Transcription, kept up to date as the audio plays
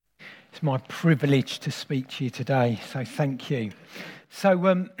It's my privilege to speak to you today, so thank you. So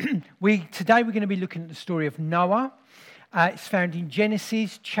today we're going to be looking at the story of Noah. It's found in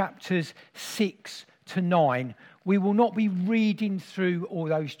Genesis chapters 6 to 9. We will not be reading through all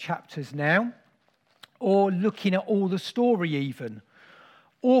those chapters now, or looking at all the story even,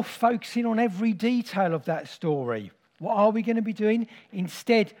 or focusing on every detail of that story. What are we going to be doing?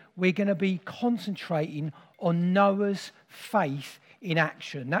 Instead, we're going to be concentrating on Noah's faith in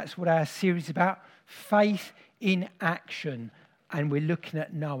action. That's what our series is about, faith in action. And we're looking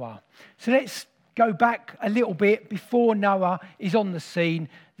at Noah. So let's go back a little bit. Before Noah is on the scene,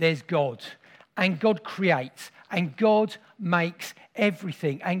 there's God. And God creates. And God makes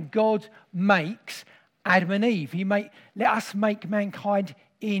everything. And God makes Adam and Eve. Let us make mankind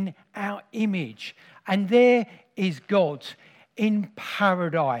in our image. And there is God in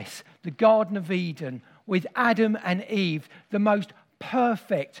paradise, the Garden of Eden, with Adam and Eve, the most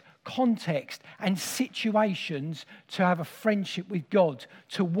perfect context and situations to have a friendship with God,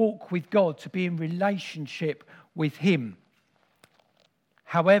 to walk with God, to be in relationship with Him.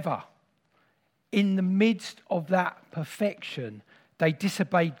 However, in the midst of that perfection, they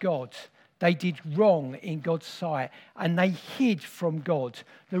disobeyed God. They did wrong in God's sight and they hid from God.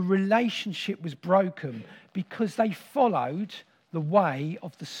 The relationship was broken because they followed the way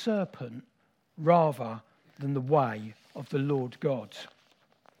of the serpent rather than the way of the Lord God.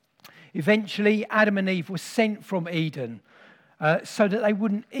 Eventually, Adam and Eve were sent from Eden so that they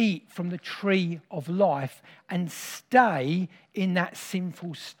wouldn't eat from the tree of life and stay in that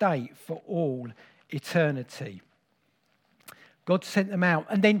sinful state for all eternity. God sent them out,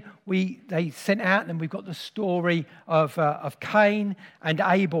 and then they sent out, and then we've got the story of Cain and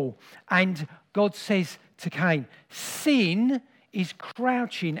Abel. And God says to Cain, sin is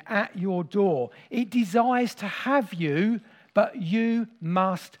crouching at your door. It desires to have you, but you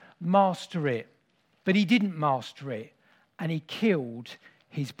must master it. But he didn't master it, and he killed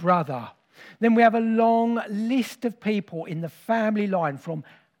his brother. Then we have a long list of people in the family line from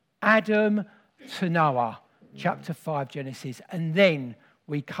Adam to Noah, chapter 5 Genesis, and then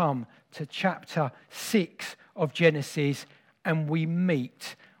we come to chapter 6 of Genesis and we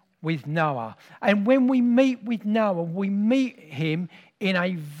meet with Noah. And when we meet with Noah, we meet him in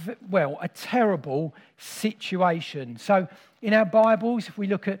a terrible situation. So in our Bibles, if we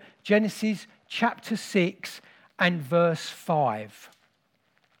look at Genesis chapter 6 and verse 5.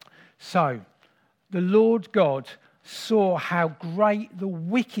 So the Lord God saw how great the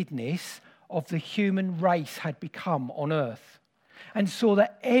wickedness of the human race had become on earth, and saw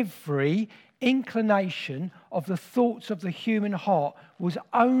that every inclination of the thoughts of the human heart was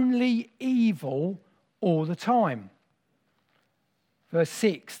only evil all the time. Verse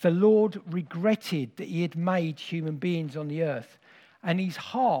 6, the Lord regretted that he had made human beings on the earth, and his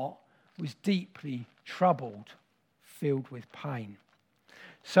heart was deeply troubled, filled with pain.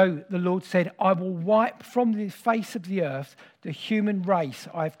 So the Lord said, I will wipe from the face of the earth the human race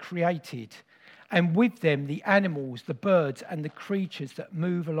I have created, and with them the animals, the birds, and the creatures that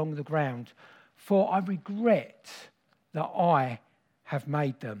move along the ground. For I regret that I have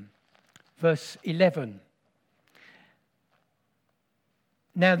made them. Verse 11.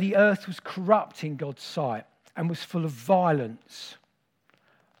 Now the earth was corrupt in God's sight and was full of violence.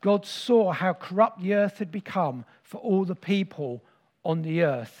 God saw how corrupt the earth had become, for all the people on the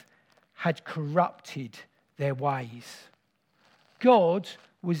earth had corrupted their ways. God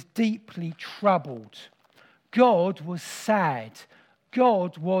was deeply troubled. God was sad.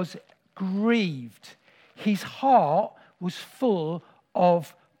 God was grieved. His heart was full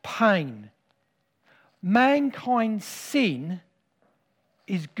of pain. Mankind's sin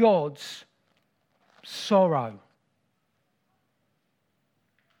is God's sorrow.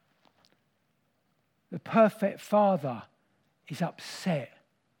 The perfect Father is upset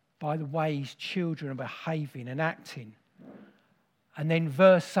by the way his children are behaving and acting. And then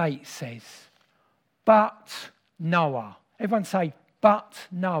verse 8 says, but Noah. Everyone say, but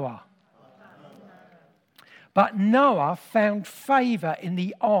Noah. But Noah found favour in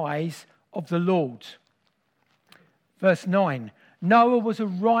the eyes of the Lord. Verse 9, Noah was a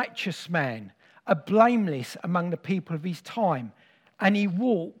righteous man, a blameless among the people of his time, and he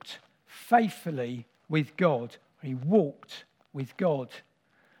walked faithfully with God. He walked with God.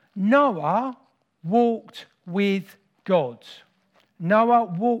 Noah walked with God. Noah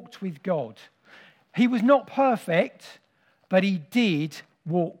walked with God. He was not perfect, but he did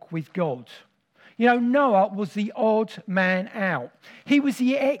walk with God. You know, Noah was the odd man out. He was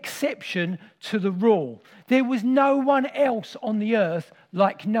the exception to the rule. There was no one else on the earth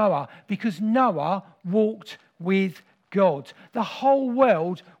like Noah, because Noah walked with God. The whole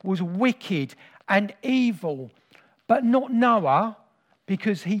world was wicked and evil, but not Noah,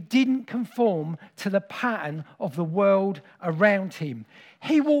 because he didn't conform to the pattern of the world around him.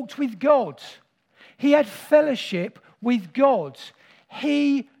 He walked with God. He had fellowship with God.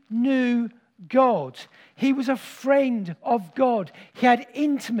 He knew God. He was a friend of God. He had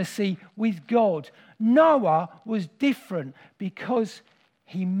intimacy with God. Noah was different because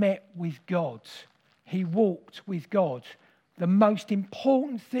he met with God. He walked with God. The most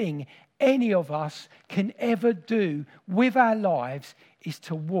important thing any of us can ever do with our lives is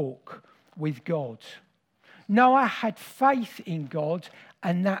to walk with God. Noah had faith in God,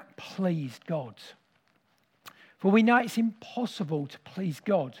 and that pleased God. For we know it's impossible to please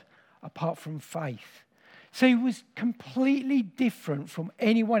God apart from faith. So he was completely different from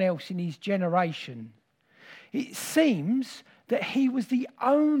anyone else in his generation. It seems that he was the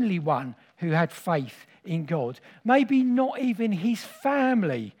only one who had faith in God. Maybe not even his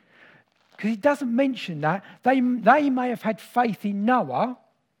family, because he doesn't mention that. They may have had faith in Noah.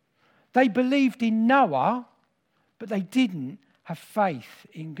 They believed in Noah, but they didn't have faith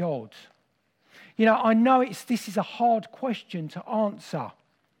in God. You know, I know this is a hard question to answer.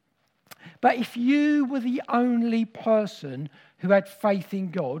 But if you were the only person who had faith in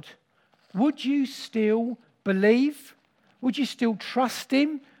God, would you still believe? Would you still trust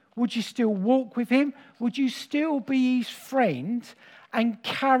him? Would you still walk with him? Would you still be his friend and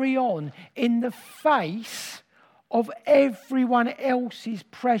carry on in the face of everyone else's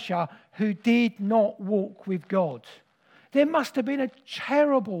pressure who did not walk with God? There must have been a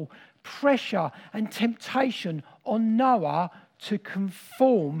terrible pressure and temptation on Noah to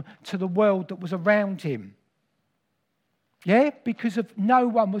conform to the world that was around him. Yeah, because of no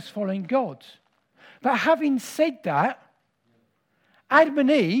one was following God. But having said that, Adam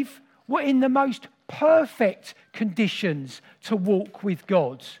and Eve were in the most perfect conditions to walk with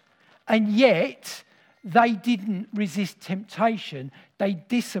God. And yet, they didn't resist temptation. They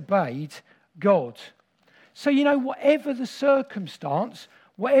disobeyed God. So, you know, whatever the circumstance,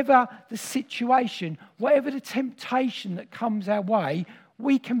 whatever the situation, whatever the temptation that comes our way,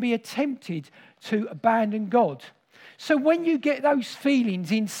 we can be tempted to abandon God. So when you get those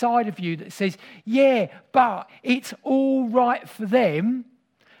feelings inside of you that says, yeah, but it's all right for them.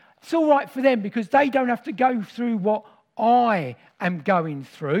 It's all right for them because they don't have to go through what I am going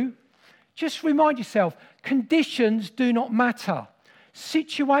through. Just remind yourself, conditions do not matter.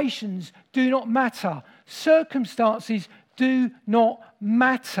 Situations do not matter. Circumstances do not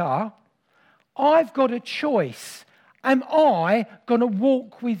matter. I've got a choice. Am I going to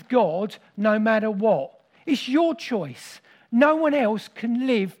walk with God no matter what? It's your choice. No one else can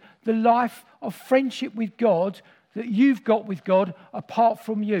live the life of friendship with God that you've got with God apart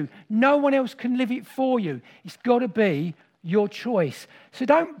from you. No one else can live it for you. It's got to be your choice. So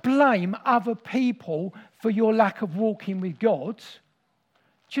don't blame other people for your lack of walking with God.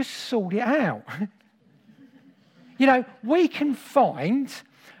 Just sort it out. You know, we can find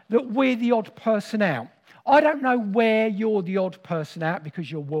that we're the odd person out. I don't know where you're the odd person out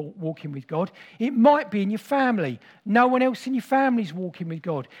because you're walking with God. It might be in your family. No one else in your family is walking with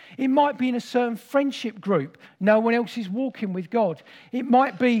God. It might be in a certain friendship group. No one else is walking with God. It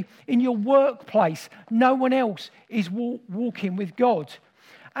might be in your workplace. No one else is walking with God.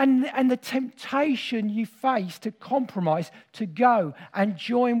 And the temptation you face to compromise, to go and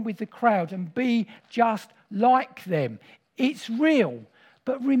join with the crowd and be just like them, it's real.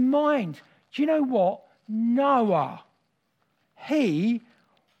 But do you know what? Noah, he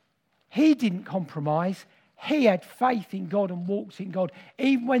didn't compromise. He had faith in God and walked in God,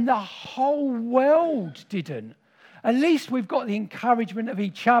 even when the whole world didn't. At least we've got the encouragement of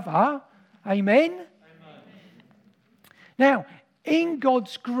each other. Amen? Amen. Now, in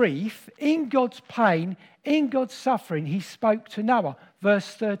God's grief, in God's pain, in God's suffering, he spoke to Noah. Verse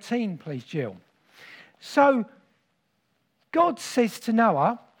 13, please, Jill. So, God says to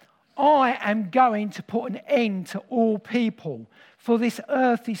Noah, I am going to put an end to all people, for this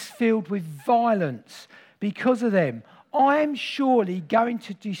earth is filled with violence because of them. I am surely going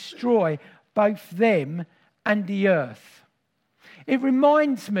to destroy both them and the earth. It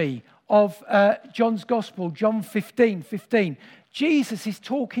reminds me of John's Gospel, John 15:15. Jesus is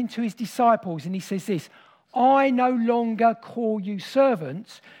talking to his disciples and he says this, I no longer call you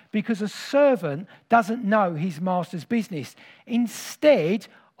servants because a servant doesn't know his master's business. Instead,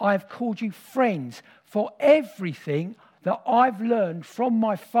 I have called you friends, for everything that I've learned from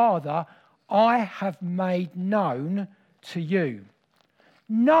my Father, I have made known to you.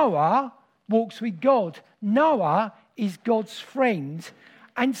 Noah walks with God. Noah is God's friend.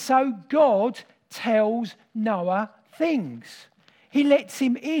 And so God tells Noah things. He lets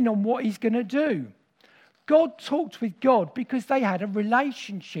him in on what he's going to do. God talked with God because they had a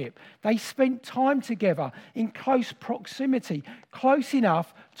relationship. They spent time together in close proximity, close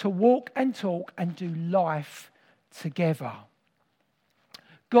enough to walk and talk and do life together.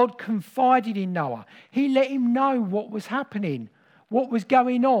 God confided in Noah. He let him know what was happening, what was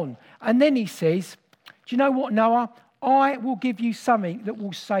going on. And then he says, do you know what, Noah? I will give you something that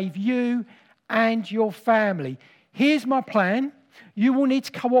will save you and your family. Here's my plan. You will need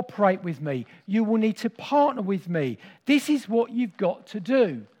to cooperate with me. You will need to partner with me. This is what you've got to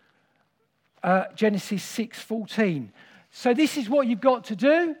do. Genesis 6:14. So this is what you've got to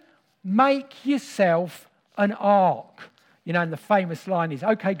do. Make yourself an ark. You know, and the famous line is,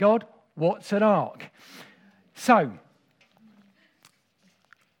 okay, God, what's an ark? So,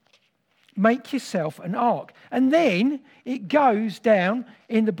 make yourself an ark. And then it goes down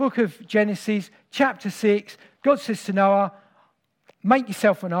in the book of Genesis, chapter 6. God says to Noah, make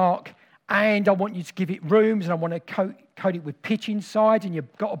yourself an ark, and I want you to give it rooms, and I want to coat it with pitch inside, and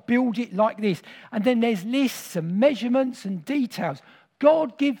you've got to build it like this. And then there's lists and measurements and details.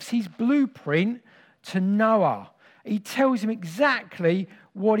 God gives his blueprint to Noah. He tells him exactly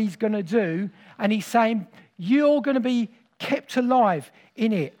what he's going to do, and he's saying, you're going to be kept alive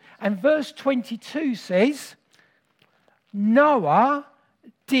in it. And verse 22 says, Noah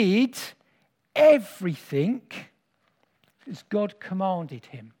did everything as God commanded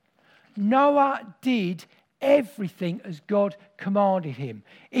him. Noah did everything as God commanded him.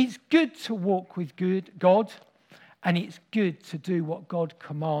 It's good to walk with God, and it's good to do what God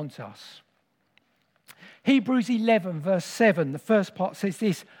commands us. Hebrews 11, verse 7, the first part says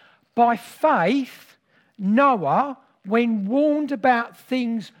this, by faith, Noah, when warned about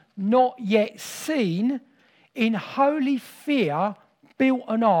things not yet seen, in holy fear, built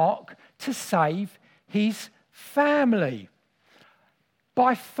an ark to save his family.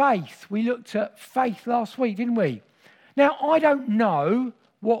 By faith, we looked at faith last week, didn't we? Now, I don't know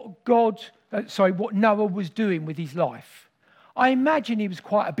what Noah was doing with his life. I imagine he was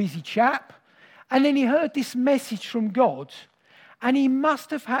quite a busy chap. And then he heard this message from God, and he must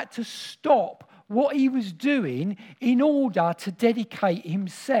have had to stop what he was doing in order to dedicate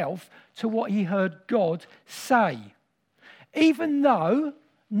himself to what he heard God say. Even though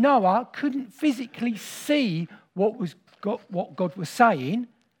Noah couldn't physically see what God was saying,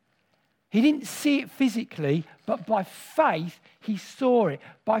 he didn't see it physically, but by faith he saw it.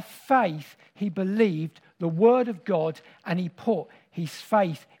 By faith he believed the word of God, and he put his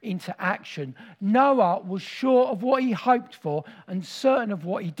faith into action. Noah was sure of what he hoped for and certain of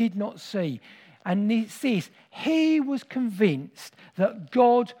what he did not see. And it's this, he was convinced that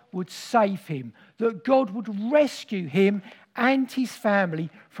God would save him, that God would rescue him and his family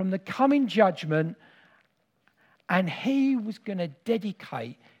from the coming judgment, and he was going to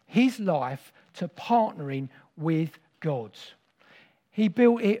dedicate his life to partnering with God. He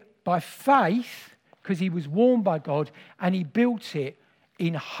built it by faith because he was warned by God, and he built it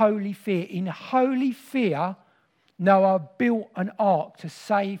in holy fear. In holy fear, Noah built an ark to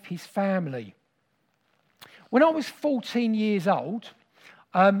save his family. When I was 14 years old,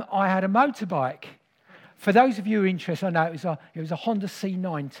 I had a motorbike. For those of you who are interested, I know it was a Honda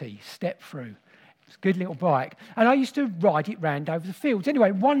C90 step through. It's a good little bike. And I used to ride it round over the fields.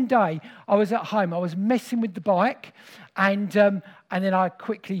 Anyway, one day I was at home. I was messing with the bike, and then I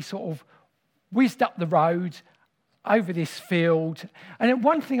quickly sort of whizzed up the road over this field. And then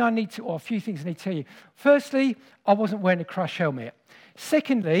a few things I need to tell you. Firstly, I wasn't wearing a crash helmet.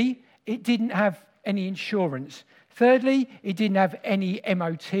 Secondly, it didn't have any insurance. Thirdly, it didn't have any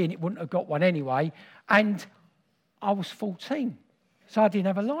MOT, and it wouldn't have got one anyway. And I was 14, so I didn't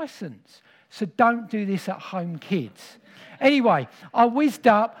have a license. So don't do this at home, kids. Anyway, I whizzed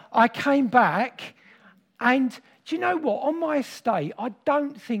up, I came back, and do you know what? On my estate, I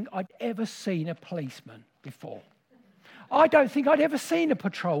don't think I'd ever seen a policeman before. I don't think I'd ever seen a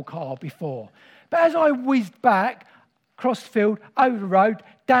patrol car before. But as I whizzed back, across the field, over the road,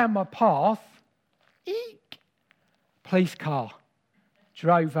 down my path, eek, police car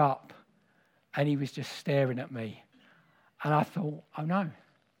drove up, and he was just staring at me. And I thought, oh no,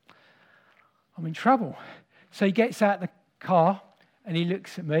 I'm in trouble. So he gets out the car, and he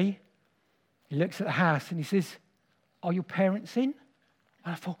looks at me, he looks at the house, and he says, are your parents in?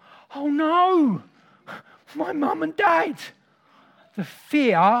 And I thought, oh no, my mum and dad. The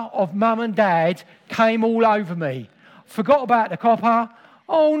fear of mum and dad came all over me. Forgot about the copper.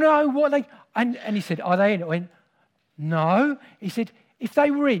 Oh no, what are they? And he said, are they in? I went, no. He said, if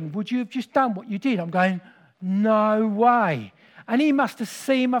they were in, would you have just done what you did? I'm going, no way. And he must have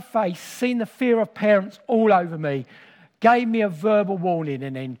seen my face, seen the fear of parents all over me. gave me a verbal warning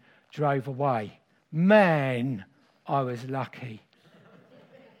and then drove away. Man, I was lucky.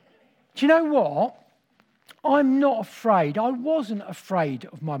 Do you know what? I'm not afraid. I wasn't afraid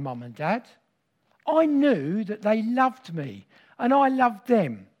of my mum and dad. I knew that they loved me and I loved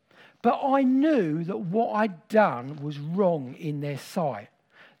them. But I knew that what I'd done was wrong in their sight.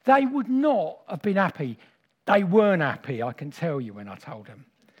 They would not have been happy. They weren't happy, I can tell you, when I told them.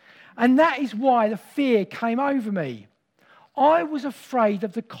 And that is why the fear came over me. I was afraid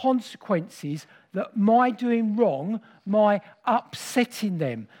of the consequences that my doing wrong, my upsetting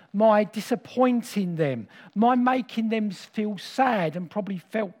them, my disappointing them, my making them feel sad and probably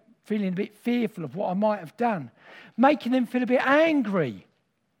feeling a bit fearful of what I might have done, making them feel a bit angry,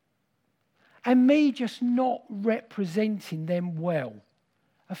 and me just not representing them well.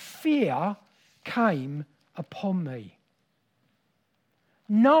 A fear came upon me.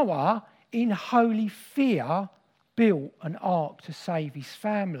 Noah, in holy fear, built an ark to save his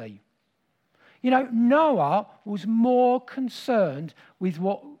family. You know, Noah was more concerned with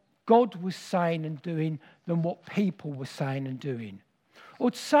what God was saying and doing than what people were saying and doing. Or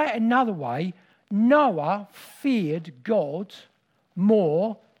to say it another way, Noah feared God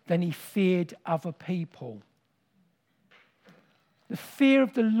more than he feared other people. The fear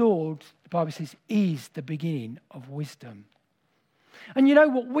of the Lord, the Bible says, is the beginning of wisdom. And you know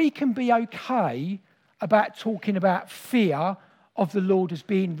what? We can be okay about talking about fear of the Lord as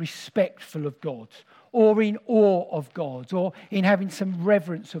being respectful of God, or in awe of God, or in having some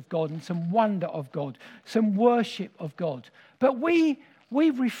reverence of God and some wonder of God, some worship of God. But we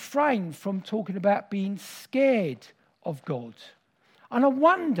refrain from talking about being scared of God. And I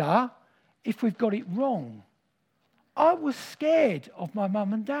wonder if we've got it wrong. I was scared of my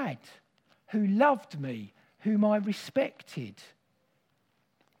mum and dad, who loved me, whom I respected.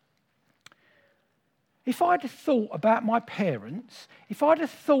 If I'd have thought about my parents, if I'd have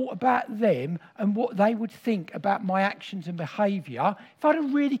thought about them and what they would think about my actions and behaviour, if I'd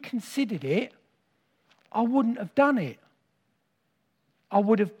have really considered it, I wouldn't have done it. I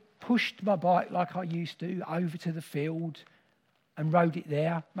would have pushed my bike like I used to over to the field and rode it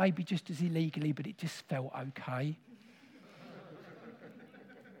there, maybe just as illegally, but it just felt okay.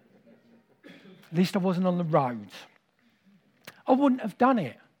 At least I wasn't on the road. I wouldn't have done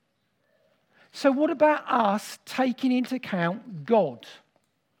it. So what about us taking into account God?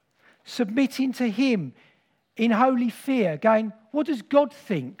 Submitting to him in holy fear, going, what does God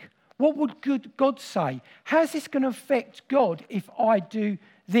think? What would God say? How's this going to affect God if I do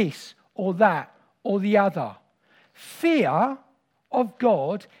this or that or the other? Fear of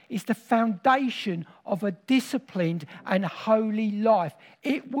God is the foundation of a disciplined and holy life.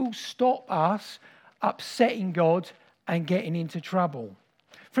 It will stop us upsetting God and getting into trouble.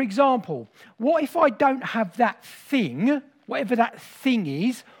 For example, what if I don't have that thing, whatever that thing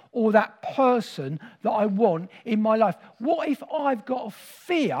is, or that person that I want in my life? What if I've got a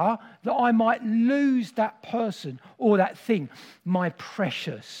fear that I might lose that person or that thing? My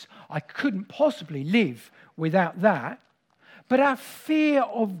precious, I couldn't possibly live without that. But our fear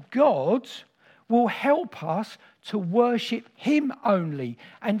of God will help us to worship him only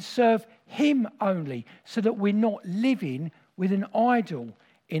and serve him only, so that we're not living with an idol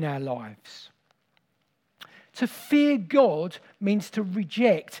in our lives. To fear God means to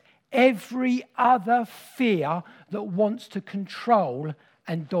reject every other fear that wants to control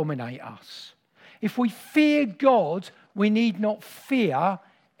and dominate us. If we fear God, we need not fear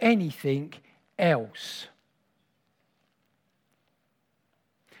anything else.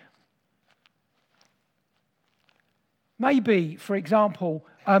 Maybe, for example,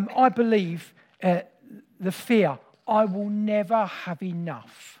 I believe the fear, I will never have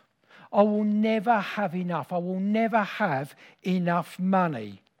enough. I will never have enough. I will never have enough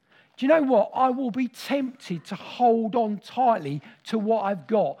money. Do you know what? I will be tempted to hold on tightly to what I've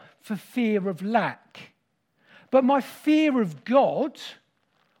got for fear of lack. But my fear of God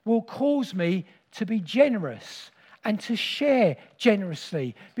will cause me to be generous and to share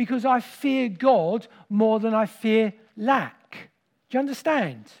generously, because I fear God more than I fear lack. Do you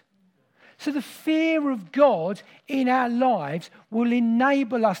understand? So the fear of God in our lives will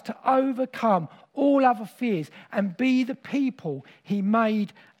enable us to overcome all other fears and be the people he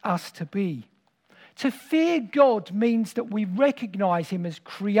made us to be. To fear God means that we recognize him as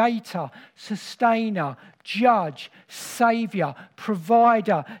creator, sustainer, judge, savior,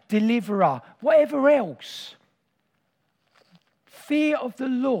 provider, deliverer, whatever else. Fear of the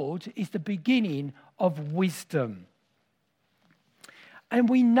Lord is the beginning of wisdom. And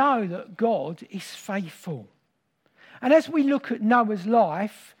we know that God is faithful. And as we look at Noah's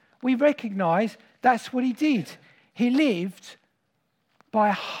life, we recognize that's what he did. he lived by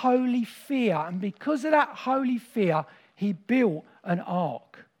a holy fear. And because of that holy fear, he built an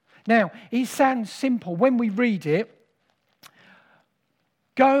ark. Now, it sounds simple. When we read it,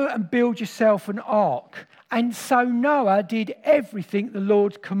 go and build yourself an ark. And so Noah did everything the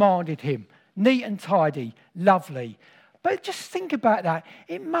Lord commanded him. Neat and tidy, lovely. But just think about that.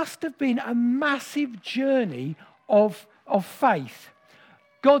 It must have been a massive journey of faith.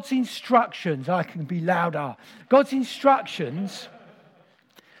 God's instructions, I can be louder. God's instructions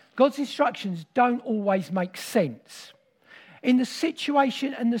don't always make sense. In the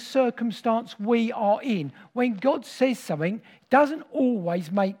situation and the circumstance we are in, when God says something, it doesn't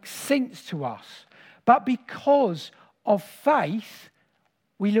always make sense to us. But because of faith,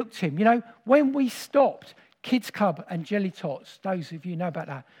 we look to him. You know, when we stopped Kids Club and Jelly Tots, those of you know about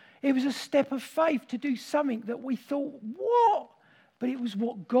that, it was a step of faith to do something that we thought, what? But it was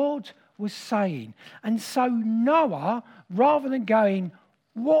what God was saying. And so Noah, rather than going,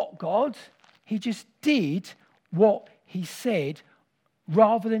 what, God? He just did what he said,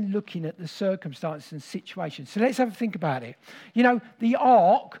 rather than looking at the circumstances and situations. So let's have a think about it. You know, the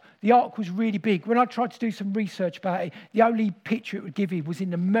ark was really big. When I tried to do some research about it, the only picture it would give you was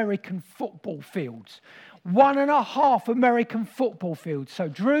in American football fields. 1.5 American football fields. So,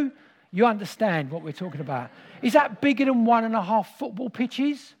 Drew, you understand what we're talking about. Is that bigger than 1.5 football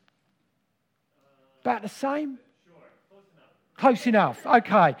pitches? About the same? Sure, Close enough.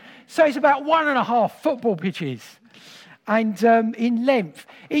 Okay. So it's about 1.5 football pitches. And in length,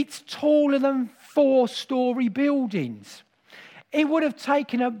 it's taller than 4-story buildings. It would have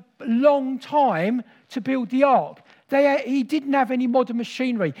taken a long time to build the ark. He didn't have any modern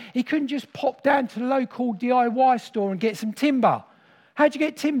machinery. He couldn't just pop down to the local DIY store and get some timber. How'd you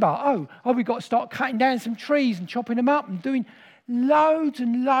get timber? Oh, we've got to start cutting down some trees and chopping them up and doing loads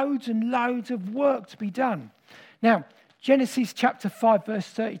and loads and loads of work to be done. Now, Genesis chapter 5, verse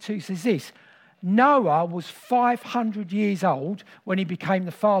 32 says this: Noah was 500 years old when he became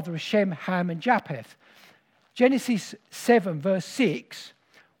the father of Shem, Ham, and Japheth. Genesis 7, verse 6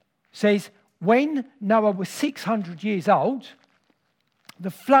 says, when Noah was 600 years old, the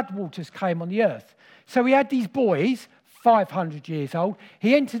floodwaters came on the earth. So he had these boys, 500 years old.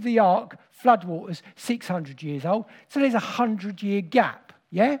 He entered the ark, floodwaters, 600 years old. So there's a 100-year gap,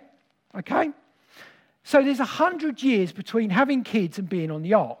 yeah? Okay? So there's 100 years between having kids and being on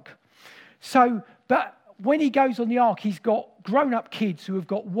the ark. So, but when he goes on the ark, he's got grown-up kids who have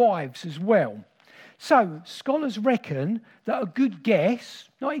got wives as well. So scholars reckon that a good guess,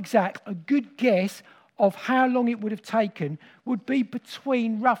 not exact, a good guess of how long it would have taken would be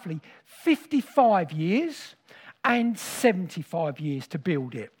between roughly 55 years and 75 years to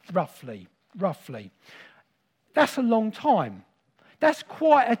build it, roughly. That's a long time. That's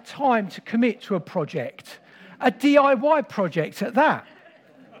quite a time to commit to a project, a DIY project at that.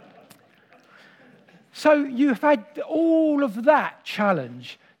 So you've had all of that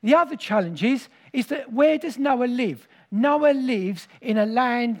challenge. The other challenge is that where does Noah live? Noah lives in a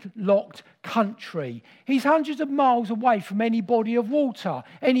landlocked country. He's hundreds of miles away from any body of water,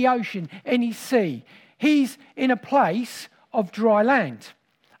 any ocean, any sea. He's in a place of dry land.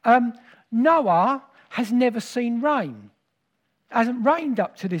 Noah has never seen rain. It hasn't rained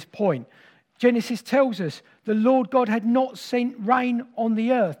up to this point. Genesis tells us the Lord God had not sent rain on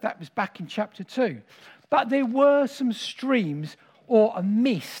the earth. That was back in chapter 2. But there were some streams or a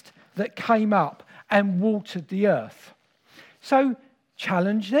mist that came up and watered the earth. So,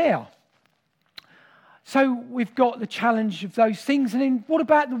 challenge there. So, we've got the challenge of those things. And then what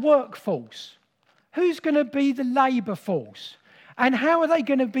about the workforce? Who's going to be the labour force? And how are they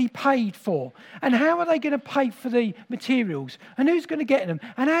going to be paid for? And how are they going to pay for the materials? And who's going to get them?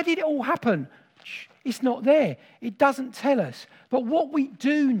 And how did it all happen? It's not there. It doesn't tell us. But what we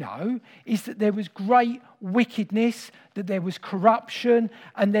do know is that there was great wickedness, that there was corruption,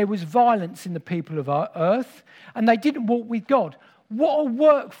 and there was violence in the people of our earth, and they didn't walk with God. What a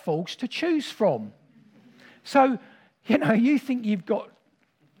workforce to choose from. So, you think you've got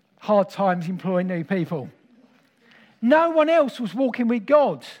hard times employing new people. No one else was walking with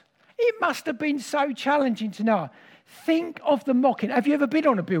God. It must have been so challenging to know. Think of the mocking. Have you ever been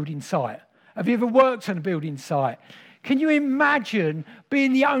on a building site? Have you ever worked on a building site? Can you imagine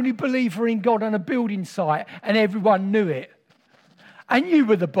being the only believer in God on a building site and everyone knew it? And you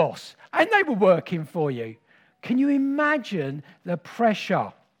were the boss and they were working for you. Can you imagine the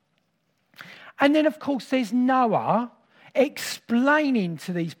pressure? And then, of course, there's Noah explaining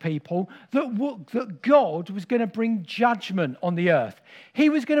to these people that God was going to bring judgment on the earth. He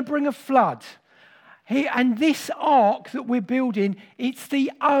was going to bring a flood. And this ark that we're building, it's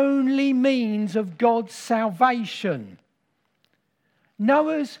the only means of God's salvation.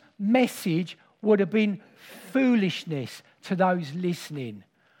 Noah's message would have been foolishness to those listening.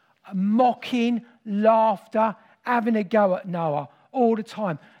 Mocking, laughter, having a go at Noah all the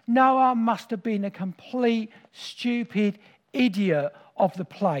time. Noah must have been a complete, stupid idiot of the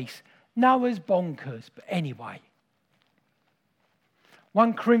place. Noah's bonkers, but anyway.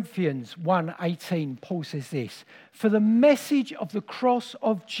 1 Corinthians 1:18, Paul says this, "For the message of the cross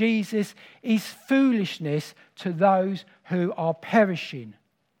of Jesus is foolishness to those who are perishing.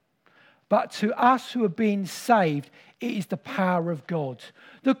 But to us who are being saved, it is the power of God."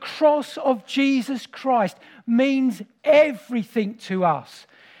 The cross of Jesus Christ means everything to us.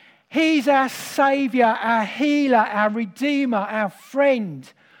 He's our Saviour, our healer, our Redeemer, our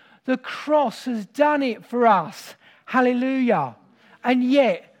friend. The cross has done it for us. Hallelujah. And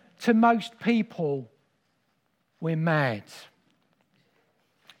yet, to most people, we're mad.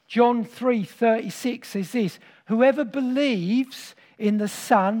 John 3:36 says this, "Whoever believes in the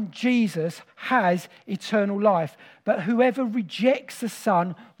Son, Jesus, has eternal life. But whoever rejects the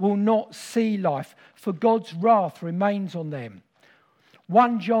Son will not see life, for God's wrath remains on them."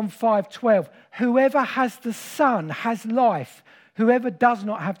 1 John 5:12, "Whoever has the Son has life. Whoever does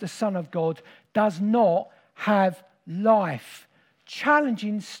not have the Son of God does not have life."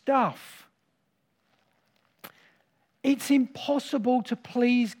 Challenging stuff. It's impossible to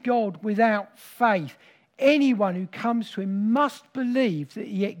please God without faith. Anyone who comes to him must believe that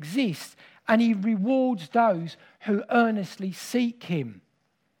he exists and he rewards those who earnestly seek him.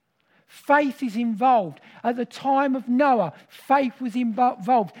 Faith is involved. At the time of Noah, faith was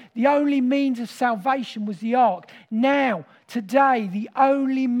involved. The only means of salvation was the ark. Now, today, the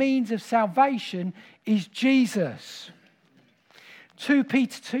only means of salvation is Jesus. 2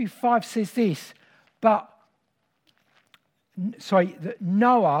 Peter 2:5 says this, that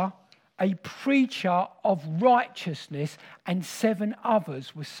Noah, a preacher of righteousness, and 7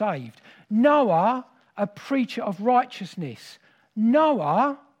 others were saved. Noah, a preacher of righteousness.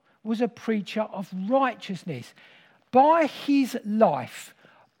 Noah was a preacher of righteousness. By his life,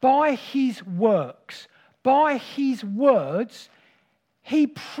 by his works, by his words, he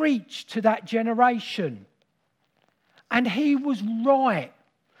preached to that generation. And he was right.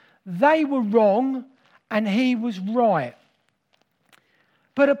 They were wrong, and he was right.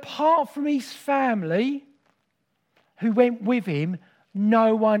 But apart from his family, who went with him,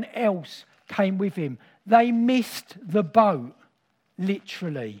 no one else came with him. They missed the boat,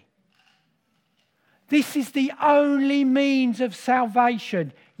 literally. This is the only means of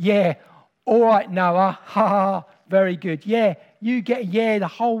salvation. Yeah, all right, Noah. Ha ha, very good. Yeah, the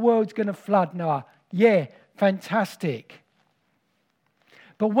whole world's going to flood, Noah. Yeah, fantastic.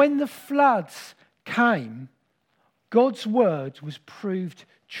 But when the floods came, God's word was proved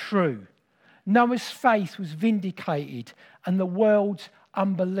true. Noah's faith was vindicated, and the world's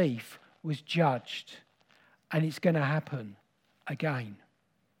unbelief was judged. And it's going to happen again.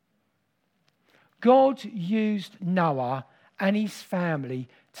 God used Noah and his family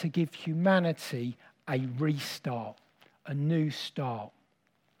to give humanity a restart, a new start.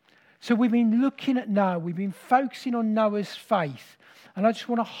 So we've been looking at Noah, we've been focusing on Noah's faith, and I just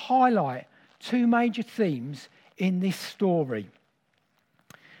want to highlight 2 major themes in this story.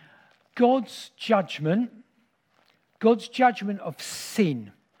 God's judgment of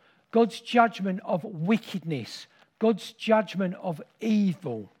sin, God's judgment of wickedness, God's judgment of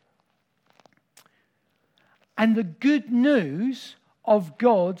evil, and the good news of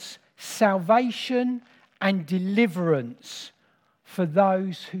God's salvation and deliverance for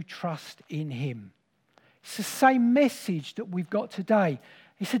those who trust in him. It's the same message that we've got today.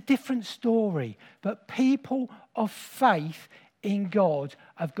 It's a different story, but people of faith in God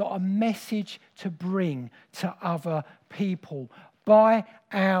have got a message to bring to other people by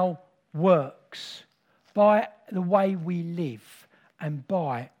our works, by the way we live, and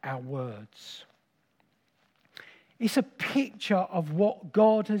by our words. It's a picture of what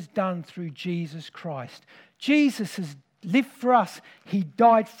God has done through Jesus Christ. Jesus has lived for us. He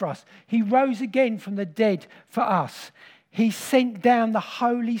died for us. He rose again from the dead for us. He sent down the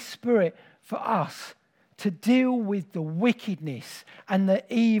Holy Spirit for us to deal with the wickedness and the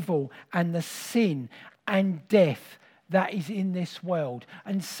evil and the sin and death that is in this world,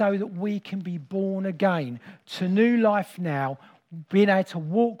 and so that we can be born again to new life now, being able to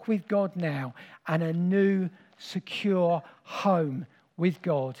walk with God now, and a new secure home with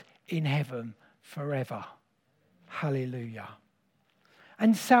God in heaven forever. Hallelujah.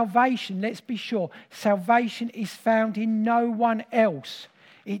 And salvation, let's be sure, salvation is found in no one else.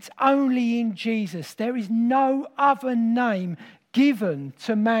 It's only in Jesus. There is no other name given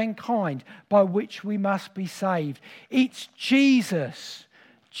to mankind by which we must be saved. It's Jesus.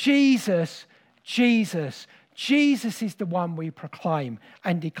 Jesus. Jesus. Jesus is the one we proclaim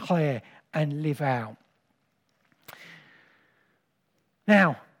and declare and live out.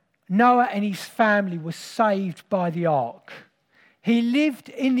 Now, Noah and his family were saved by the ark. He lived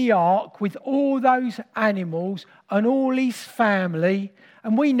in the ark with all those animals and all his family.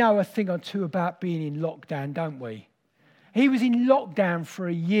 And we know a thing or two about being in lockdown, don't we? He was in lockdown for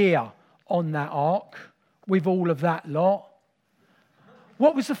a year on that ark with all of that lot.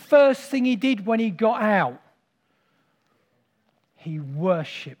 What was the first thing he did when he got out? He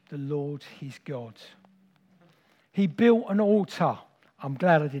worshipped the Lord his God. He built an altar. I'm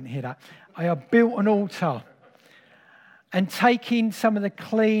glad I didn't hear that. I built an altar. And taking some of the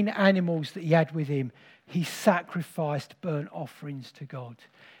clean animals that he had with him, he sacrificed burnt offerings to God.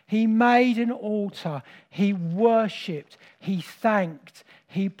 He made an altar. He worshipped. He thanked.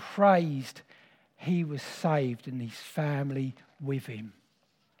 He praised. He was saved and his family with him.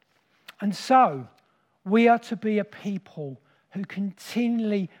 And so, we are to be a people who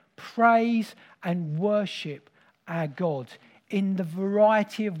continually praise and worship our God in the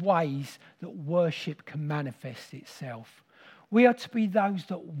variety of ways that worship can manifest itself. We are to be those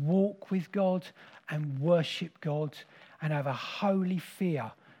that walk with God and worship God and have a holy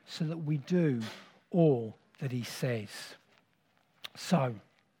fear so that we do all that he says. So,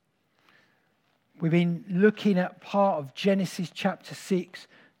 we've been looking at part of Genesis chapter 6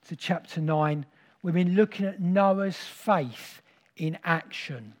 to chapter 9. We've been looking at Noah's faith in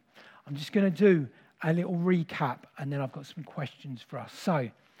action. I'm just going to do a little recap and then I've got some questions for us. So,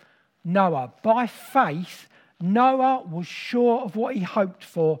 Noah, by faith, Noah was sure of what he hoped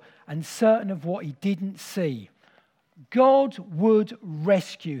for and certain of what he didn't see. God would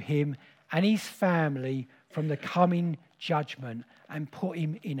rescue him and his family from the coming judgment and put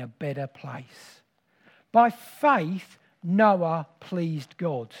him in a better place. By faith, Noah pleased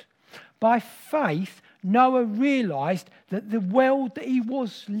God. By faith, Noah realised that the world that he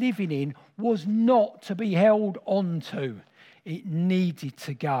was living in was not to be held on to. It needed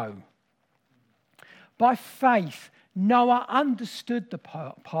to go. By faith, Noah understood the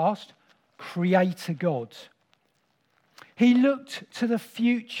past, Creator God. He looked to the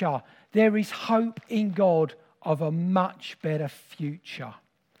future. There is hope in God of a much better future.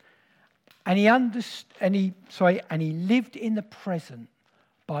 And he lived in the present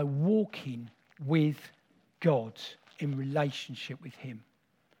by walking with God in relationship with him.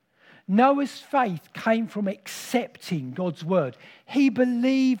 Noah's faith came from accepting God's word. He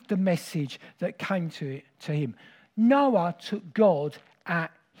believed the message that came to him. Noah took God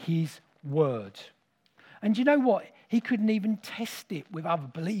at his word. And you know what? He couldn't even test it with other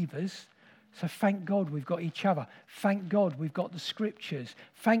believers. So thank God we've got each other. Thank God we've got the scriptures.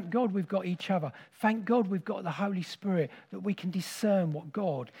 Thank God we've got each other. Thank God we've got the Holy Spirit that we can discern what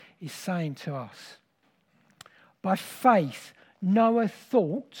God is saying to us. By faith, Noah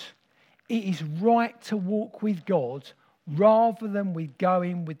thought it is right to walk with God rather than with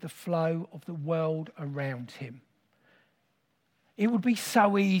going with the flow of the world around him. It would be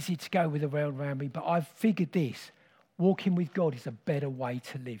so easy to go with the world around me, but I've figured this. Walking with God is a better way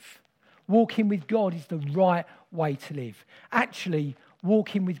to live. Walking with God is the right way to live. Actually,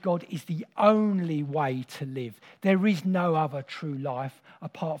 walking with God is the only way to live. There is no other true life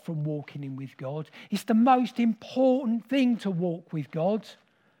apart from walking in with God. It's the most important thing to walk with God,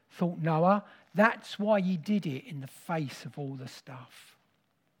 thought Noah. That's why he did it in the face of all the stuff.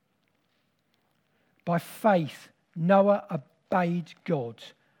 By faith, Noah obeyed God,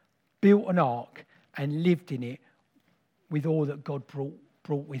 built an ark, and lived in it with all that God brought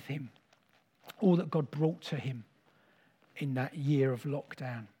with him. All that God brought to him in that year of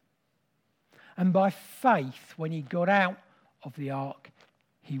lockdown. And by faith, when he got out of the ark,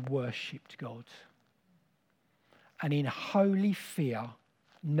 he worshipped God. And in holy fear,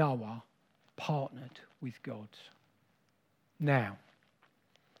 Noah partnered with God. Now,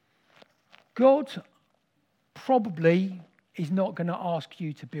 God probably is not going to ask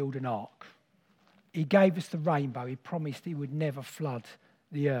you to build an ark. He gave us the rainbow. He promised he would never flood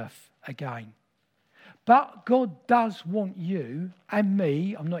the earth again. But God does want you and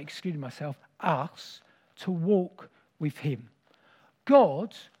me, I'm not excluding myself, us, to walk with him.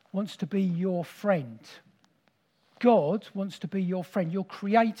 God wants to be your friend. God wants to be your friend. Your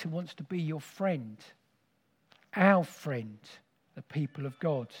Creator wants to be your friend. Our friend, the people of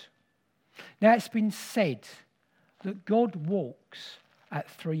God. Now it's been said that God walks at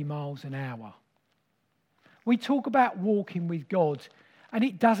 3 miles an hour. We talk about walking with God And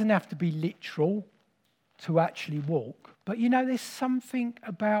it doesn't have to be literal to actually walk. But you know, there's something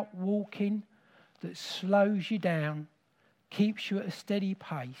about walking that slows you down, keeps you at a steady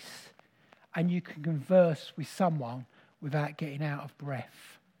pace, and you can converse with someone without getting out of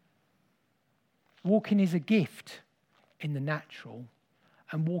breath. Walking is a gift in the natural,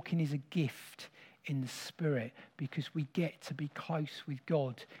 and walking is a gift in the spirit, because we get to be close with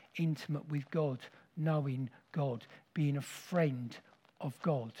God, intimate with God, knowing God, being a friend of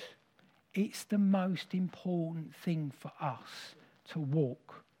God. It's the most important thing for us to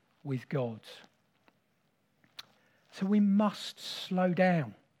walk with God. So we must slow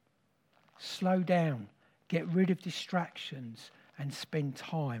down, get rid of distractions, and spend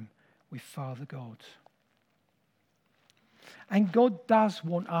time with Father God. And God does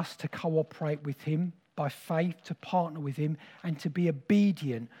want us to cooperate with him by faith, to partner with him, and to be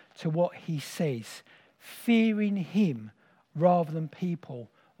obedient to what he says, fearing him rather than people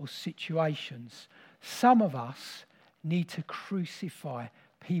or situations. Some of us need to crucify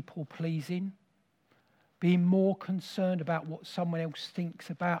people-pleasing, being more concerned about what someone else thinks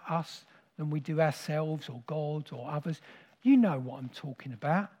about us than we do ourselves or God or others. You know what I'm talking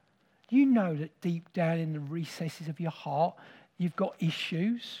about. You know that deep down in the recesses of your heart, you've got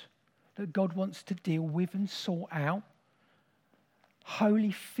issues that God wants to deal with and sort out.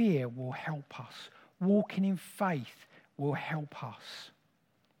 Holy fear will help us. Walking in faith will help us.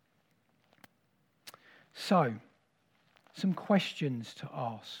 So, some questions to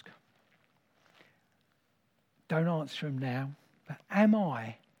ask. Don't answer them now, but am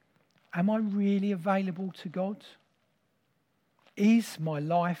I really available to God? Is my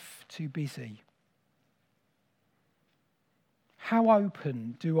life too busy? How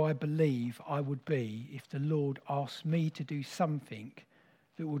open do I believe I would be if the Lord asked me to do something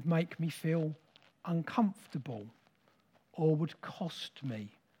that would make me feel uncomfortable, or would cost me,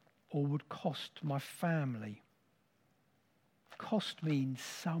 or would cost my family, cost me in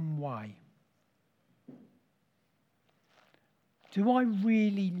some way? Do I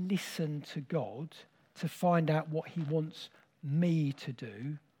really listen to God to find out what he wants me to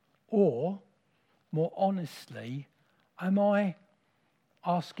do? Or, more honestly, am I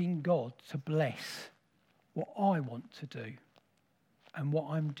asking God to bless what I want to do and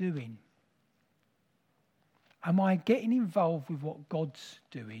what I'm doing? Am I getting involved with what God's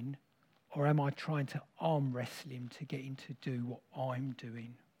doing, or am I trying to arm wrestle him to get him to do what I'm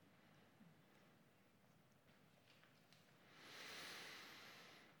doing?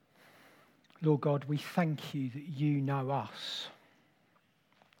 Lord God, we thank you that you know us.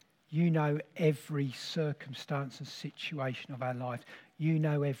 You know every circumstance and situation of our life. You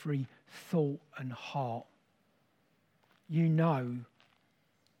know every thought and heart. You know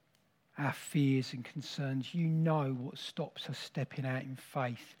our fears and concerns. You know what stops us stepping out in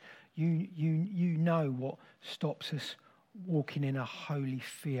faith. You know what stops us walking in a holy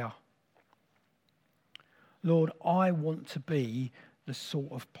fear. Lord, I want to be the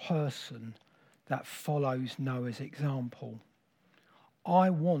sort of person that follows Noah's example. I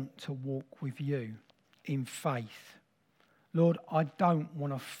want to walk with you in faith. Lord, I don't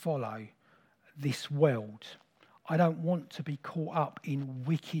want to follow this world. I don't want to be caught up in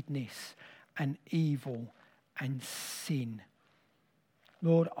wickedness and evil and sin.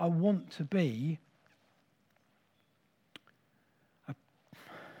 Lord, I want to be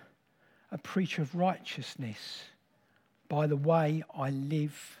a preacher of righteousness by the way I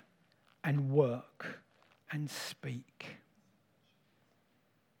live and work and speak.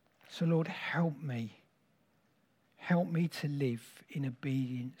 So Lord, help me. Help me to live in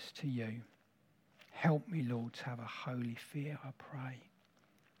obedience to you. Help me, Lord, to have a holy fear, I pray.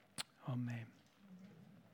 Amen.